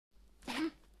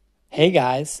Hey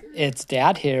guys, it's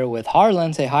Dad here with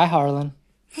Harland. Say hi, Harland.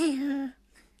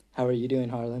 How are you doing,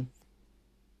 Harland?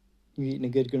 You eating a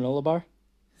good granola bar?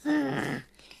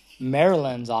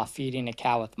 Marilyn's off feeding a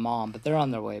cow with Mom, but they're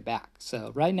on their way back.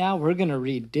 So right now we're going to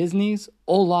read Disney's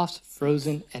Olaf's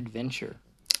Frozen Adventure.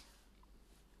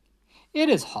 It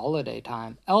is holiday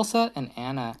time. Elsa and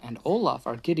Anna and Olaf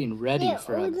are getting ready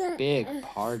for a big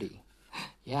party.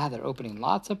 Yeah, they're opening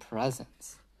lots of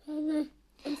presents.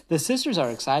 The sisters are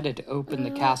excited to open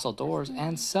the castle doors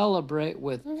and celebrate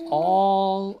with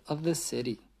all of the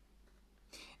city.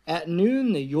 At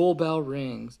noon, the Yule bell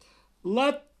rings.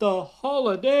 "Let the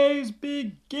holidays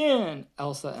begin,"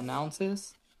 Elsa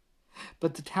announces.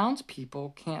 But the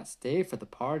townspeople can't stay for the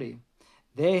party.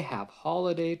 They have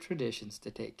holiday traditions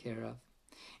to take care of.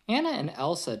 Anna and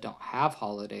Elsa don't have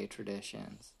holiday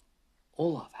traditions.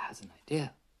 Olaf has an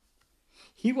idea.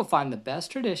 He will find the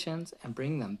best traditions and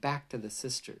bring them back to the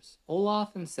sisters.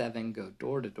 Olaf and Seven go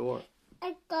door to door.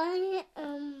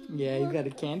 Yeah, he's got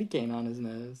a candy cane on his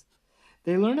nose.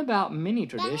 They learn about many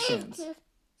traditions,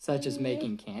 such as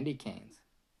making candy canes,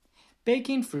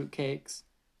 baking fruitcakes,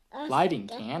 lighting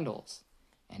candles,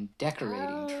 and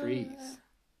decorating trees.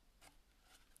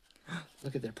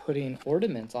 Look at, they're putting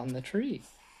ornaments on the tree.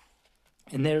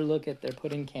 And they're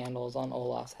putting candles on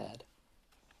Olaf's head.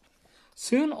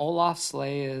 Soon Olaf's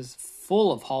sleigh is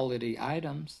full of holiday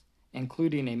items,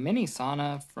 including a mini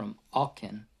sauna from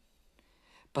Aachen.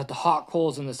 But the hot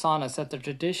coals in the sauna set the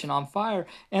tradition on fire,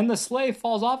 and the sleigh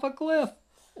falls off a cliff.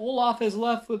 Olaf is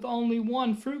left with only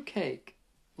one fruitcake.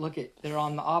 Look, they're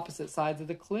on the opposite sides of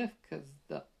the cliff because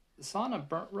the sauna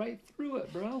burnt right through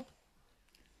it, bro.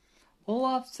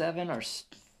 Olaf and Seven are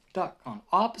stuck on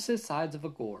opposite sides of a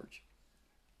gorge.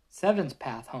 Seven's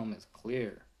path home is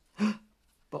clear.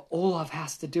 But Olaf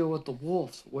has to deal with the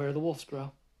wolves. Where are the wolves,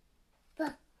 bro?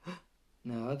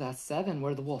 No, that's Seven.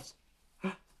 Where are the wolves?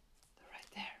 They're right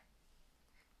there.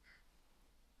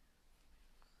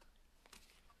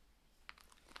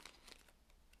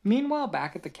 Meanwhile,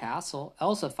 back at the castle,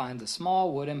 Elsa finds a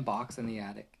small wooden box in the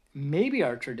attic. "Maybe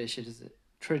our tradition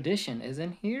is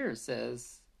in here,"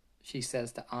 she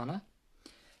says to Anna.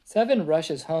 Seven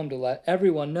rushes home to let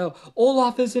everyone know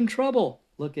Olaf is in trouble.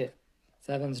 Look at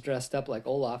Seven's dressed up like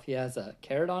Olaf. He has a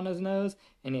carrot on his nose,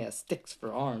 and he has sticks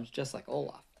for arms, just like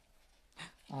Olaf.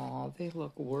 Aw, they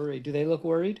look worried. Do they look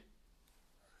worried?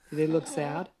 Do they look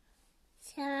sad?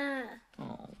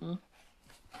 Aww.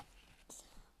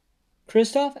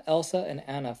 Kristoff, Elsa, and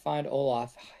Anna find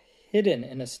Olaf hidden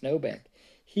in a snowbank.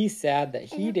 He's sad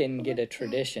that he didn't get a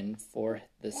tradition for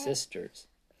the sisters.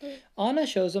 Anna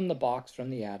shows him the box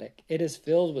from the attic. It is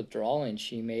filled with drawings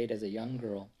she made as a young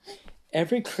girl.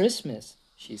 "Every Christmas,"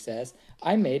 she says,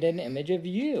 "I made an image of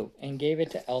you and gave it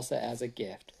to Elsa as a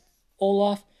gift."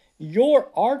 "Olaf,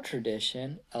 you're our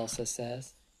tradition," Elsa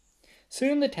says.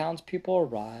 Soon the townspeople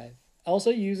arrive.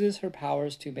 Elsa uses her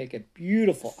powers to make a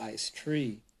beautiful ice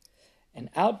tree. An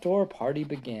outdoor party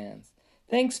begins.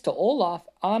 Thanks to Olaf,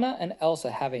 Anna and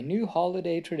Elsa have a new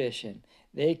holiday tradition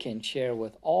they can share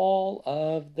with all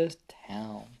of the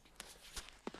town.